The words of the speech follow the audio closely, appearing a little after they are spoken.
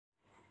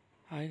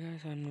Hi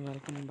guys and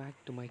welcome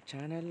back to my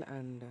channel.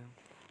 And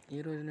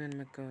ఈరోజు నేను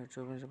మీకు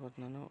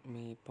చూపించబోతున్నాను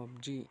మీ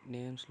పబ్జీ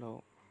నేమ్స్లో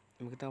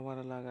మిగతా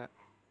వాళ్ళలాగా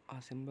ఆ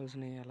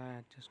సింబల్స్ని ఎలా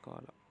యాడ్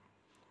చేసుకోవాలో.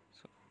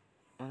 సో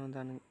మనం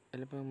దాన్ని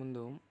వెళ్ళిపోయే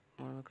ముందు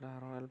మనం ఇక్కడ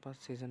రాయల్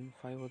పాస్ సీజన్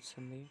 5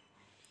 వస్తుంది.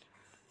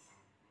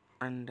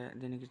 అండ్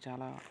దీనికి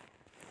చాలా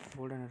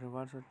గోల్డెన్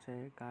రివార్డ్స్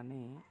వచ్చాయి,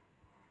 కానీ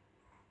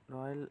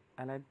రాయల్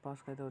ఎలైట్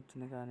పాస్కి అయితే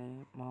వచ్చింది, కానీ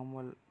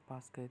మామూలు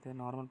పాస్కి అయితే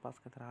నార్మల్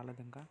పాస్కి అయితే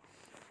రాలేదు.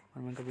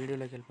 మనం ఇంకా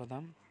వీడియోలోకి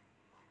వెళ్ళిపోదాం.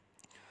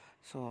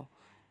 సో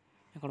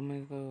ఇక్కడ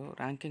మీకు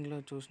ర్యాంకింగ్లో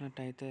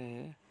చూసినట్టయితే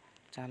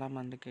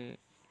చాలామందికి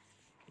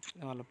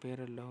వాళ్ళ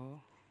పేరుల్లో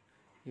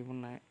ఇవి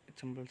ఉన్నాయి,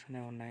 సింబల్స్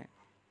అనేవి ఉన్నాయి.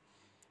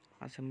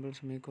 ఆ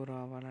సింబల్స్ మీకు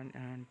రావాలని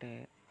అంటే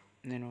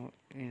నేను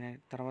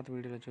తర్వాత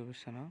వీడియోలో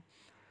చూపిస్తాను.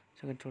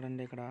 సో ఇక్కడ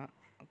చూడండి, ఇక్కడ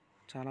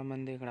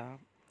చాలామంది ఇక్కడ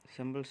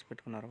సింబల్స్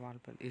పెట్టుకున్నారు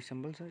వాళ్ళ పేరు. ఈ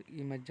సింబల్స్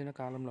ఈ మధ్యన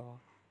కాలంలో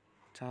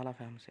చాలా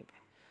ఫేమస్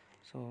అయిపోయాయి.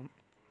 సో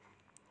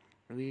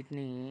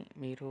వీటిని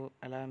మీరు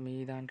ఎలా మీ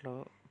దాంట్లో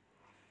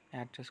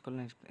యాడ్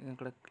చేసుకోవాలని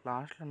ఇక్కడ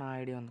లాస్ట్లో నా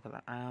ఐడియా ఉంది కదా,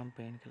 ఆమ్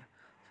పెయిన్కిల్లర్.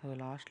 సో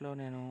లాస్ట్లో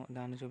నేను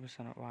దాన్ని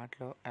చూపిస్తాను,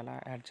 వాటిలో ఎలా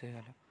యాడ్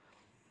చేయాలో.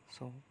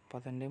 సో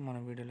పదండి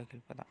మనం వీడియోలోకి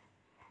వెళ్ళిపోదాం.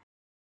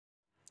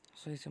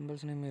 సో ఈ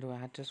సింబల్స్ని మీరు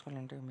యాడ్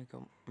చేసుకోవాలంటే మీకు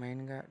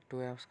మెయిన్గా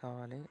 2 యాప్స్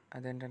కావాలి.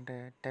 అదేంటంటే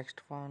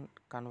టెక్స్ట్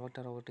ఫాంట్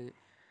కన్వర్టర్ ఒకటి,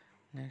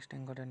 నెక్స్ట్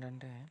ఇంకోటి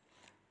ఏంటంటే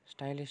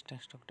స్టైలిష్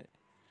టెక్స్ట్ ఒకటి.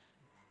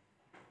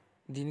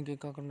 దీనికి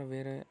కాకుండా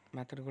వేరే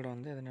మెథడ్ కూడా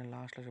ఉంది, అది నేను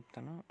లాస్ట్లో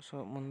చెప్తాను.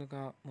 సో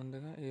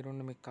ముందుగా ఈ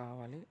రెండు మీకు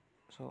కావాలి.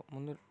 సో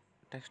ముందు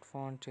టెక్స్ట్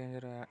ఫాంట్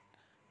చేంజర్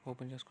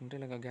ఓపెన్ చేసుకుంటే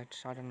ఇలాగ గెట్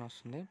స్టార్ట్ అని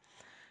వస్తుంది.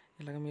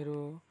 ఇలాగ మీరు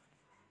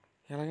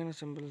ఎలాగైనా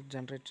సింబల్స్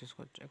జనరేట్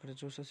చేసుకోవచ్చు. ఇక్కడ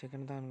చూస్తే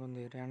సెకండ్ దానికి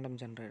ఉంది ర్యాండమ్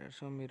జనరేటర్.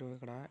 సో మీరు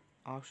ఇక్కడ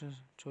ఆప్షన్స్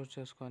చూస్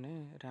చేసుకొని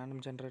ర్యాండమ్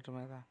జనరేటర్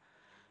మీద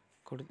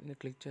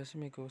క్లిక్ చేసి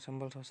మీకు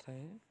సింబల్స్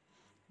వస్తాయి.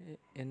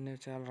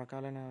 చాలా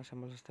రకాలైన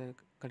సింబల్స్ వస్తాయి,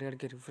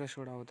 గడిగడికి రిఫ్రెష్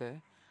కూడా అవుతాయి.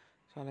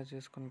 సో అలా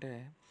చేసుకుంటే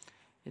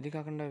ఇది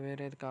కాకుండా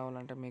వేరేది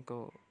కావాలంటే మీకు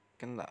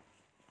కింద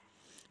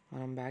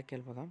మనం బ్యాక్కి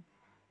వెళ్ళిపోదాం.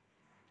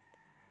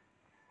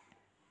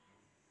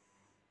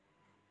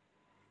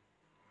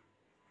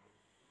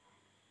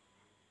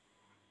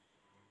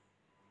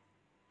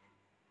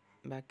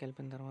 బ్యాక్కి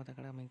వెళ్ళిపోయిన తర్వాత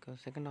ఇక్కడ మీకు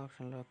సెకండ్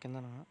ఆప్షన్లో కింద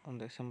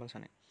ఉంది సింబల్స్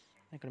అని.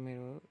 ఇక్కడ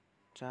మీరు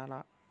చాలా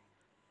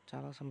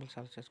సింబల్స్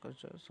సెలెక్ట్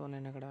చేసుకోవచ్చు. సో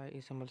నేను ఇక్కడ ఈ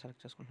సింబల్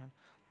సెలెక్ట్ చేసుకుంటున్నాను.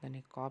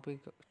 దాన్ని కాపీ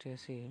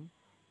చేసి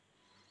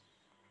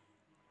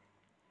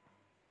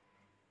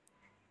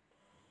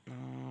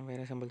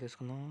వేరే సింబల్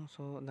తీసుకుందాం.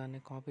 సో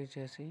దాన్ని కాపీ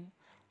చేసి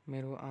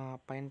మీరు ఆ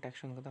పైన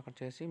టెక్స్ట్ ఉంది కదా అక్కడ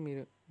చేసి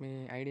మీరు మీ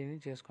ఐడిని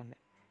చేసుకోండి.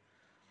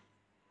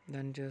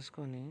 దాన్ని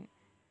చేసుకొని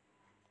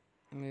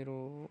మీరు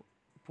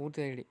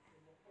పూర్తి ఐడి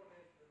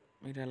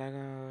మీరు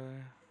ఎలాగా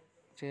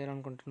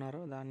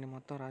చేయాలనుకుంటున్నారో దాన్ని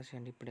మొత్తం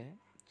రాసేయండి ఇప్పుడే.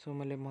 సో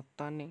మళ్ళీ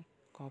మొత్తాన్ని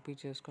కాపీ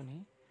చేసుకొని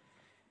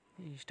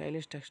ఈ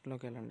స్టైలిష్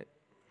టెక్స్ట్లోకి వెళ్ళండి.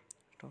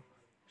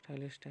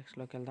 స్టైలిష్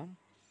టెక్స్ట్లోకి వెళ్దాం.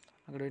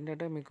 అక్కడ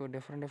ఏంటంటే మీకు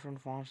డిఫరెంట్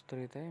ఫాంట్స్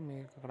దొరుకుతాయి.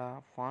 మీకు అక్కడ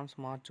ఫాంట్స్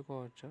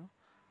మార్చుకోవచ్చు.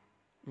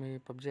 మీ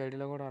పబ్జీ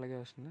ఐడిలో కూడా అలాగే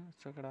వస్తుంది.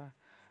 సో ఇక్కడ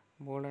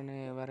బోల్డ్ అనే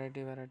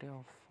వెరైటీ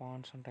ఆఫ్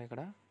ఫాంట్స్ ఉంటాయి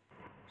ఇక్కడ.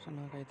 సో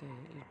నాకైతే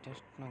ఈ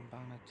టెక్స్ట్ నాకు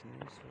బాగా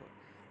నచ్చింది. సో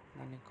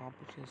దాన్ని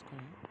కాపీ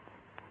చేసుకొని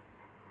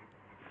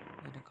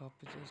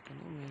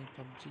మీ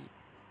PUBG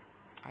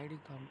ID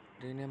card,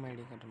 rename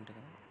ID card ఉంటుంది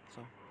కదా,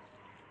 సో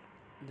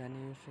దాన్ని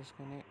యూజ్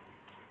చేసుకొని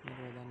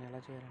మీరు దాన్ని ఎలా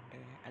చేయాలంటే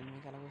అది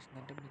మీకు ఎలా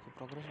వస్తుందంటే మీకు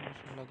ప్రోగ్రెషన్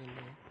మిషన్లోకి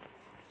వెళ్ళి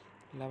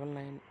లెవెల్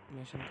 9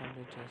 మిషన్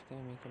కంప్లీట్ చేస్తే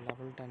మీకు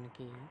లెవెల్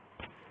 10కి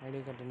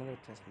ఐడి కార్డ్ అనేది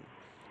వచ్చేస్తుంది.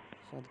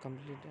 సో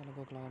అది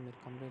ఒకలాగా మీరు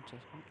కంప్లీట్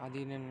చేసుకొని అది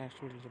నేను నెక్స్ట్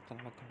వీడియో చెప్తాను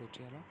ఎలా కంప్లీట్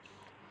చేయాలో.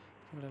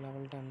 ఇక్కడ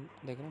లెవెల్ 10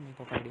 దగ్గర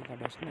మీకు ఒక ఐడి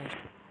కార్డ్ వస్తుంది.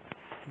 నెక్స్ట్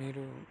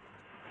మీరు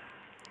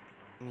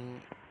మీ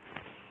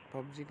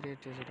పబ్జీ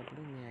క్రియేట్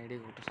చేసేటప్పుడు మీ ఐడి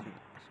ఒకటి వస్తుంది.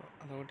 సో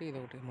అదొకటి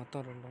ఇదొకటి మొత్తం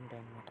 2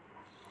 ఉంటాయి అన్నమాట.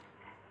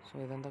 సో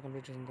ఇదంతా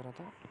కంప్లీట్ చేసిన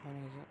తర్వాత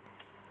మనకి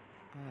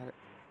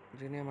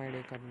రీనేమ్ ఐడి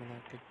కార్డ్ మీద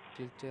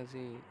క్లిక్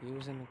చేసి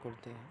యూజ్ అని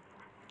కొడితే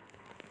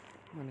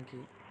మనకి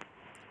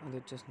అది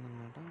వచ్చేస్తుంది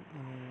అన్నమాట.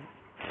 మనం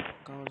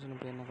కావాల్సిన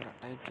పేరుని అక్కడ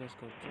టైప్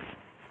చేసుకోవచ్చు.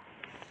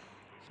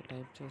 సో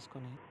టైప్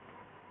చేసుకొని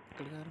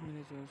ఇక్కడ గారు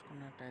మీరు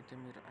చూసుకున్నట్టయితే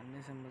మీరు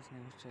అన్ని సింబల్స్ని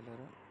యూజ్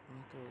చేయలేరు.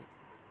 మీకు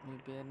మీ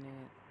పేరుని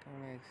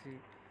కేవలం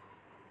ఎక్సిట్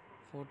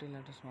 14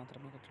 లెటర్స్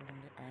మాత్రమే. ఇక్కడ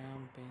చూడండి,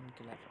 ఆమ్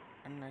పెయిన్కిల్లర్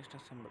అండ్ నెక్స్ట్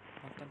సింబల్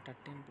మొత్తం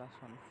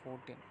 13+1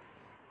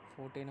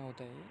 14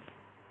 అవుతాయి.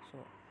 సో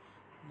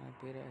నా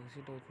పేరు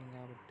ఎగ్జిట్ అవుతుంది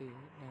కాబట్టి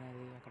నేను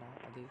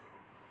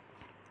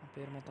ఆ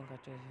పేరు మొత్తం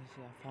కట్ చేసేసి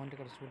ఆ ఫాంట్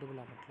ఇక్కడ సూటబుల్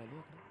అవ్వట్లేదు.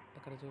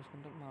 ఇక్కడ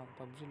చూసుకుంటే మా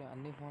పబ్జీలో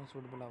అన్ని ఫాంట్స్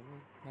సూటబుల్ అవ్వవు,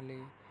 మళ్ళీ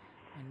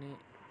అన్ని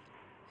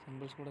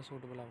సింబల్స్ కూడా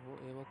సూటబుల్ అవ్వవు,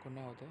 ఏవో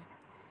కొన్ని అవుతాయి.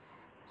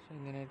 సో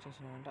నేను ఏం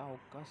చేస్తున్నానంటే ఆ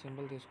ఒక్క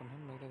సింబల్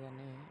తీసుకుంటాను, మిగతా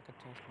దాన్ని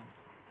కట్ చేస్తాను.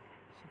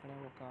 సో ఇక్కడ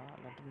ఒక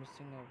లెటర్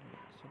మిస్సింగ్ అవుతుంది.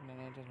 సో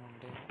నేను ఏం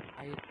చేస్తానంటే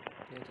ఐ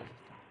క్లియర్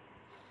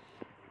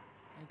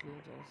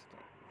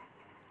చేసేస్తాను.